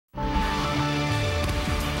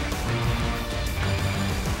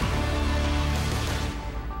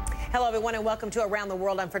Hello, everyone, and welcome to Around the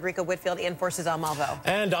World. I'm Frederica Whitfield, in for Cesar Malvo.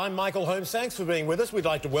 And I'm Michael Holmes. Thanks for being with us. We'd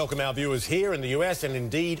like to welcome our viewers here in the US and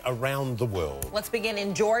indeed around the world. Let's begin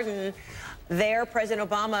in Jordan. There, President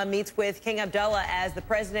Obama meets with King Abdullah as the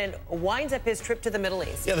president winds up his trip to the Middle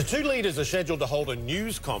East. Yeah, the two leaders are scheduled to hold a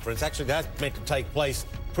news conference. Actually, that's meant to take place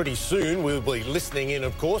pretty soon. We'll be listening in,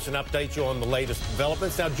 of course, and update you on the latest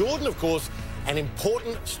developments. Now, Jordan, of course, an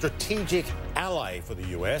important strategic ally for the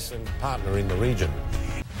US and partner in the region.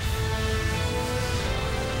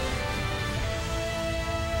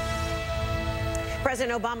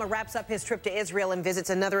 President Obama wraps up his trip to Israel and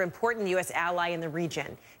visits another important U.S. ally in the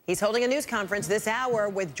region. He's holding a news conference this hour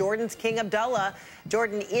with Jordan's King Abdullah.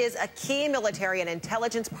 Jordan is a key military and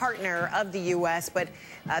intelligence partner of the U.S., but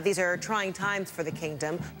these are trying times for the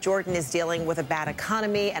kingdom. Jordan is dealing with a bad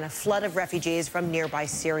economy and a flood of refugees from nearby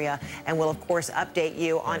Syria, and will, of course, update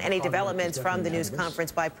you on any developments from the news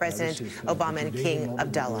conference by President Obama and King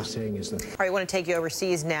Abdullah. All right, I want to take you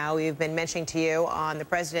overseas now. We've been mentioning to you on the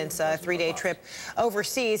president's three-day trip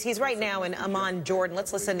overseas. He's right now in Amman, Jordan.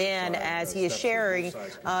 Let's listen in as he is sharing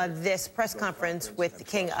this press conference with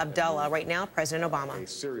King Abdullah. Right now, President Obama. A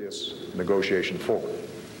serious negotiation forward.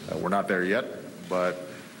 We're not there yet, but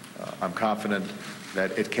I'm confident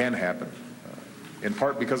that it can happen, in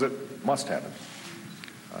part because it must happen.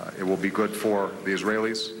 It will be good for the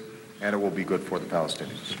Israelis, and it will be good for the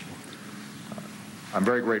Palestinians. I'm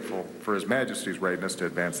very grateful for His Majesty's readiness to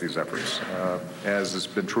advance these efforts. As has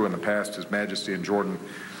been true in the past, His Majesty in Jordan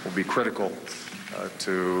will be critical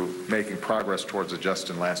to making progress towards a just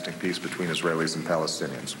and lasting peace between Israelis and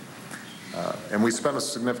Palestinians. And we spent a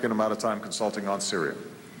significant amount of time consulting on Syria.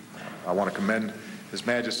 I want to commend His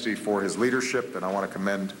Majesty for his leadership, and I want to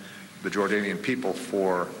commend the Jordanian people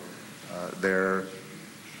for their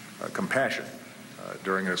compassion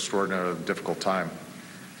during an extraordinarily difficult time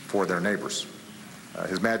for their neighbors.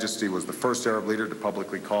 His Majesty was the first Arab leader to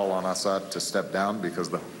publicly call on Assad to step down because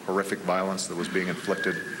of the horrific violence that was being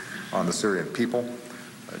inflicted on the Syrian people.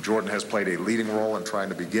 Jordan has played a leading role in trying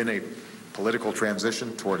to begin a political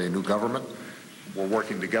transition toward a new government. We're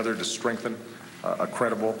working together to strengthen a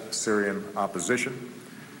credible Syrian opposition.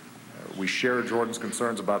 We share Jordan's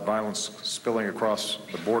concerns about violence spilling across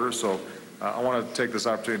the border, so I want to take this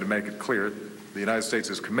opportunity to make it clear the United States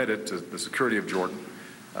is committed to the security of Jordan,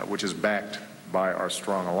 which is backed by our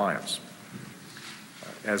strong alliance.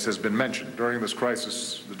 As has been mentioned, during this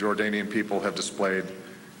crisis, the Jordanian people have displayed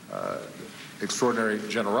extraordinary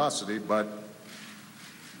generosity, but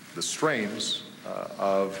the strains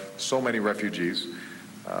of so many refugees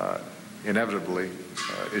inevitably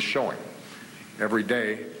is showing. Every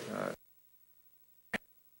day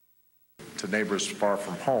to neighbors far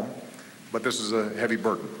from home, but this is a heavy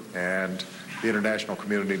burden, and the international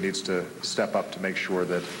community needs to step up to make sure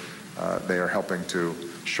that they are helping to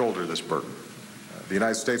shoulder this burden. The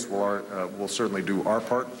United States will certainly do our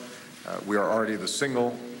part. We are already the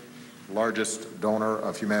single largest donor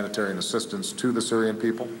of humanitarian assistance to the Syrian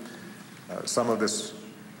people. Some of this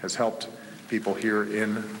has helped people here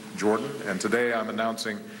in Jordan, and today I'm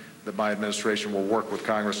announcing that my administration will work with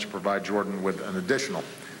Congress to provide Jordan with an additional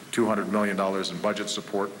 $200 million in budget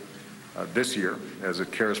support this year as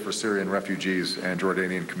it cares for Syrian refugees and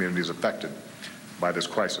Jordanian communities affected by this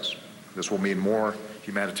crisis. This will mean more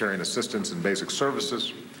humanitarian assistance and basic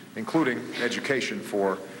services, including education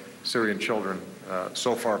for Syrian children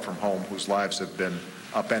so far from home whose lives have been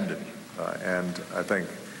upended. And I think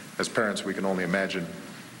as parents we can only imagine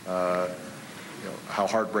how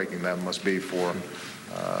heartbreaking that must be for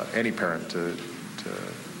any parent to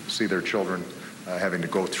see their children having to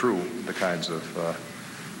go through the kinds of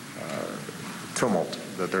tumult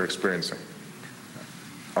that they're experiencing.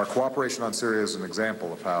 Our cooperation on Syria is an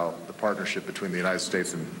example of how the partnership between the United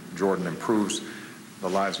States and Jordan improves the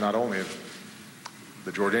lives not only of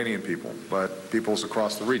the Jordanian people, but peoples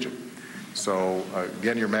across the region. So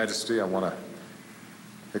again, Your Majesty, I want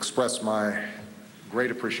to express my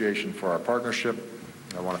great appreciation for our partnership.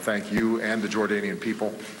 I want to thank you and the Jordanian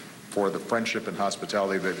people for the friendship and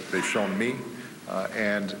hospitality that they've shown me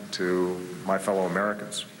and to my fellow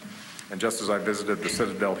Americans. And just as I visited the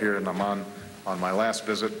Citadel here in Amman on my last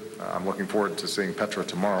visit, I'm looking forward to seeing Petra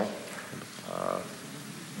tomorrow,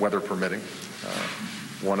 weather permitting.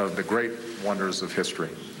 One of the great wonders of history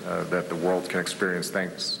that the world can experience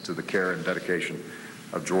thanks to the care and dedication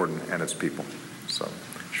of Jordan and its people. So,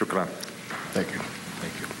 shukran. Thank you.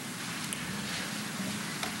 Thank you.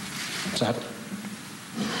 Saad.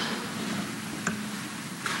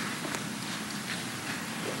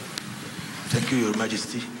 Thank you, Your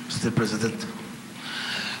Majesty, Mr. President.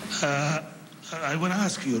 I want to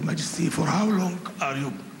ask you, Your Majesty, for how long are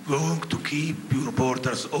you going to keep your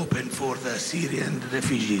borders open for the Syrian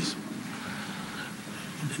refugees?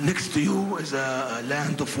 Next to you is a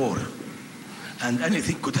land of war, and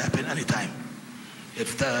anything could happen anytime.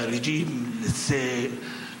 If the regime, let's say,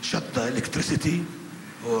 shut the electricity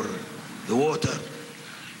or the water,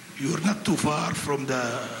 you're not too far from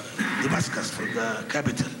the Damascus, from the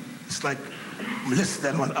capital. It's like less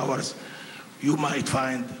than 1 hour. You might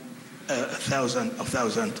find thousands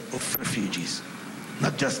of refugees,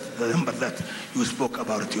 not just the number that you spoke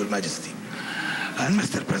about, Your Majesty. And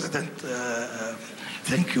Mr. President,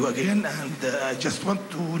 thank you again, and I just want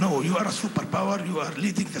to know, you are a superpower, you are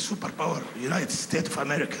leading the superpower, United States of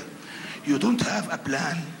America. You don't have a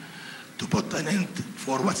plan to put an end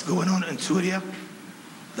for what's going on in Syria,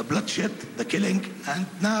 the bloodshed, the killing, and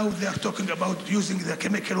now they are talking about using the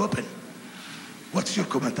chemical weapon. What's your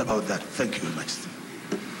comment about that? Thank you, Your Majesty.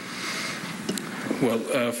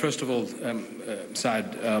 Well, first of all,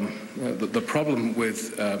 Saad, the problem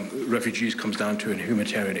with refugees comes down to a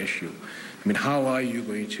humanitarian issue. I mean, how are you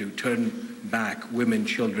going to turn back women,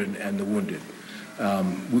 children, and the wounded?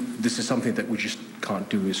 This is something that we just can't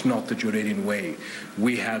do. It's not the Jordanian way.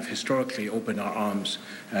 We have historically opened our arms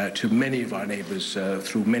to many of our neighbors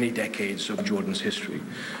through many decades of Jordan's history.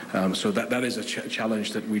 So that is a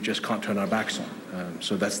challenge that we just can't turn our backs on.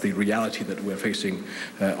 So that's the reality that we're facing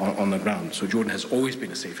on the ground. So Jordan has always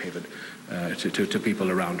been a safe haven to people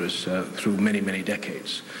around us through many, many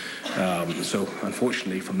decades. So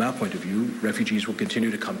unfortunately, from that point of view, refugees will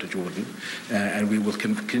continue to come to Jordan, and we will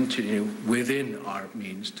continue within our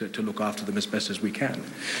means to look after them as best as we can.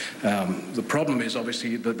 The problem is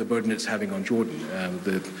obviously the burden it's having on Jordan.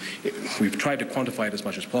 We've tried to quantify it as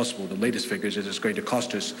much as possible. The latest figures is it's going to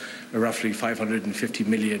cost us roughly $550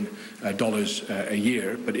 million a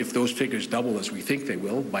year. But if those figures double as we think they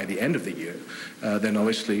will by the end of the year, then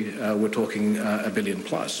obviously we're talking $1 billion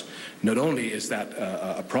plus. Not only is that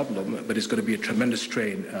a problem, but it's going to be a tremendous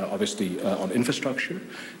strain, obviously, on infrastructure,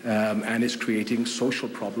 and it's creating social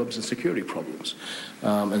problems and security problems.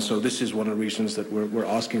 And so this is one of the reasons that we're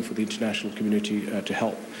asking for the international community to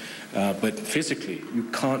help. But physically, you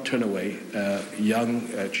can't turn away young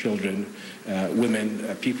children,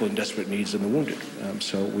 women, people in desperate needs, and the wounded.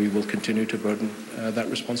 So we will continue to burden that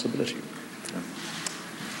responsibility.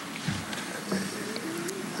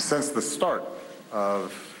 Since the start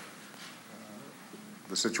of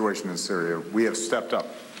the situation in Syria, we have stepped up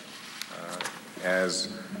as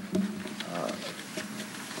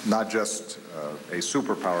not just a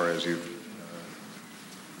superpower, as you've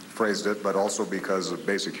phrased it, but also because of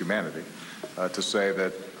basic humanity, to say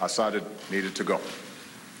that Assad needed to go.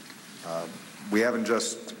 We haven't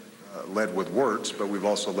just led with words, but we've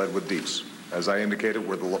also led with deeds. As I indicated,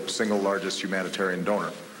 we're the single largest humanitarian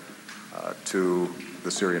donor to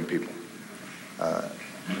the Syrian people.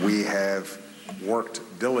 We have worked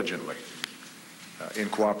diligently in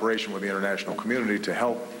cooperation with the international community to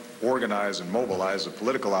help organize and mobilize a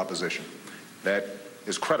political opposition that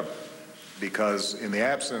is credible, because in the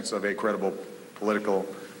absence of a credible political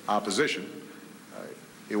opposition,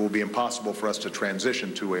 it will be impossible for us to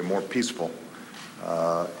transition to a more peaceful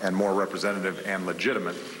and more representative and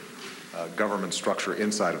legitimate government structure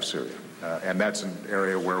inside of Syria. And that's an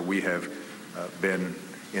area where we have been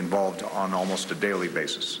involved on almost a daily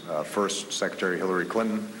basis. First, Secretary Hillary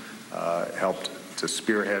Clinton helped to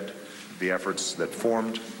spearhead the efforts that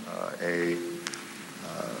formed a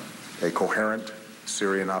coherent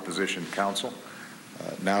Syrian opposition council.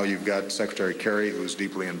 Now you've got Secretary Kerry, who's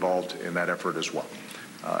deeply involved in that effort as well.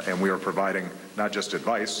 And we are providing not just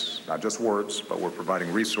advice, not just words, but we're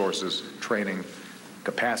providing resources, training,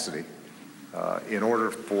 capacity in order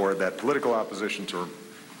for that political opposition to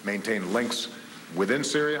maintain links within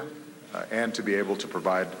Syria and to be able to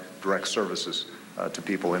provide direct services to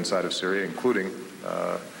people inside of Syria, including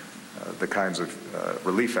the kinds of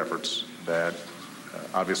relief efforts that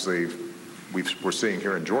obviously we're seeing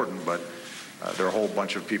here in Jordan, but there are a whole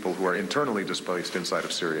bunch of people who are internally displaced inside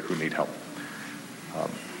of Syria who need help.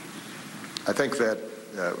 I think that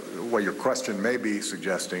what your question may be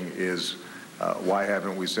suggesting is why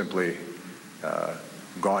haven't we simply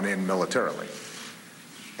gone in militarily?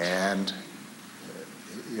 And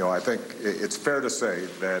I think it's fair to say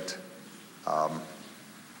that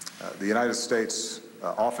the United States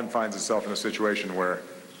often finds itself in a situation where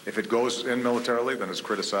if it goes in militarily, then it's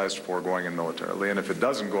criticized for going in militarily. And if it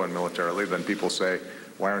doesn't go in militarily, then people say,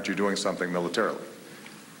 why aren't you doing something militarily?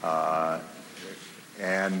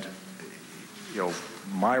 And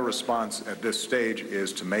my response at this stage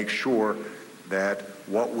is to make sure that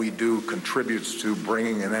what we do contributes to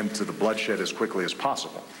bringing an end to the bloodshed as quickly as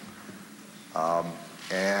possible.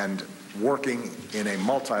 and working in a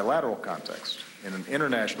multilateral context, in an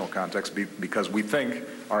international context, because we think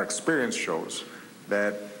our experience shows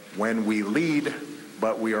that when we lead,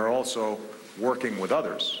 but we are also working with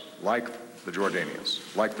others, like the Jordanians,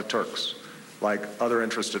 like the Turks, like other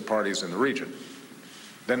interested parties in the region,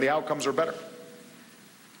 then the outcomes are better.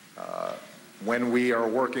 When we are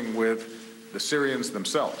working with the Syrians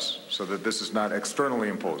themselves, so that this is not externally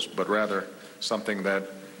imposed, but rather something that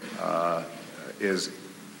is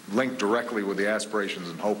linked directly with the aspirations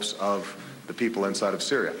and hopes of the people inside of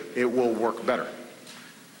Syria, it will work better.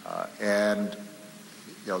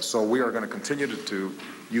 So we are going to continue to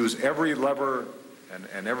use every lever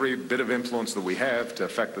and every bit of influence that we have to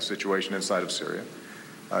affect the situation inside of Syria.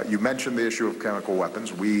 You mentioned the issue of chemical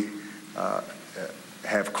weapons. We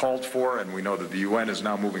have called for, and we know that the UN is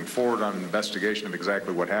now moving forward on an investigation of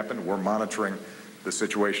exactly what happened. We're monitoring the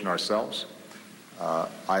situation ourselves.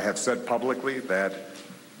 I have said publicly that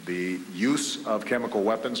the use of chemical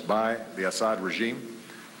weapons by the Assad regime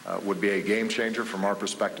would be a game changer from our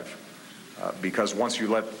perspective, because once you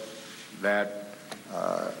let that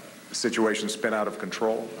situation spin out of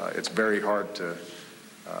control, it's very hard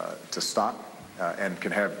to stop and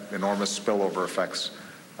can have enormous spillover effects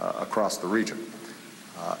across the region.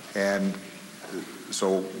 And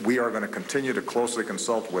so we are going to continue to closely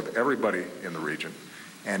consult with everybody in the region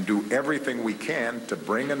and do everything we can to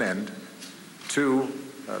bring an end to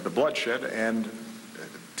the bloodshed and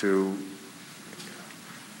to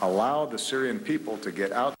allow the Syrian people to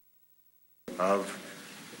get out of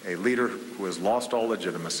a leader who has lost all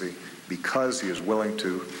legitimacy because he is willing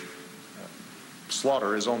to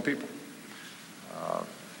slaughter his own people.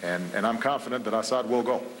 And I'm confident that Assad will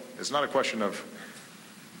go. It's not a question of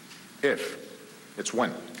if, it's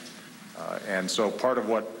when. And so part of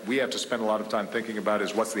what we have to spend a lot of time thinking about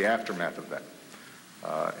is what's the aftermath of that.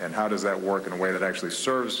 And how does that work in a way that actually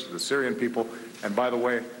serves the Syrian people, and by the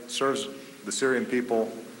way, serves the Syrian people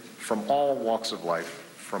from all walks of life,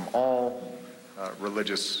 from all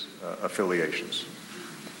religious affiliations.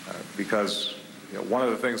 Because one of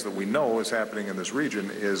the things that we know is happening in this region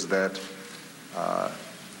is that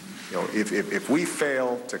if we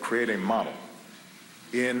fail to create a model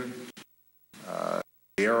in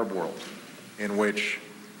the Arab world in which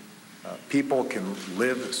people can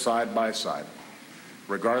live side by side,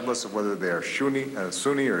 regardless of whether they're Sunni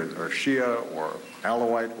or Shia or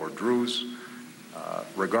Alawite or Druze,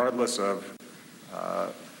 regardless of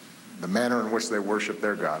the manner in which they worship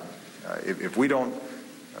their God, if we don't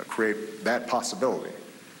create that possibility,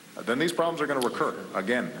 then these problems are going to recur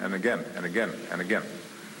again and again and again and again.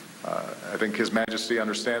 I think His Majesty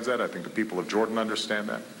understands that. I think the people of Jordan understand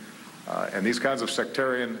that. And these kinds of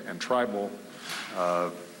sectarian and tribal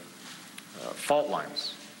fault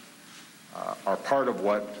lines are part of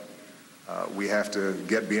what we have to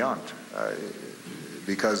get beyond,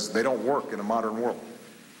 because they don't work in a modern world.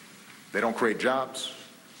 They don't create jobs.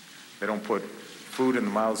 They don't put food in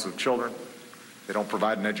the mouths of children. They don't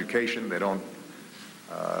provide an education. They don't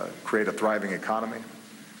create a thriving economy.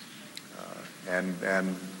 And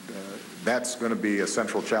that's going to be a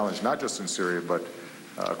central challenge, not just in Syria, but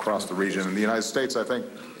across the region. And the United States, I think,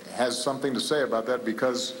 has something to say about that,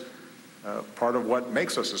 because part of what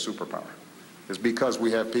makes us a superpower is because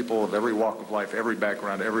we have people of every walk of life, every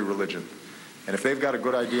background, every religion. And if they've got a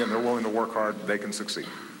good idea and they're willing to work hard, they can succeed.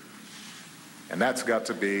 And that's got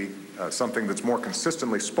to be something that's more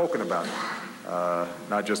consistently spoken about,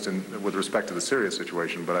 not just with respect to the Syria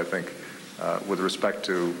situation, but I think with respect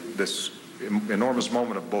to this enormous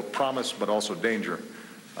moment of both promise but also danger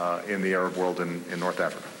in the Arab world in North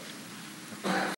Africa.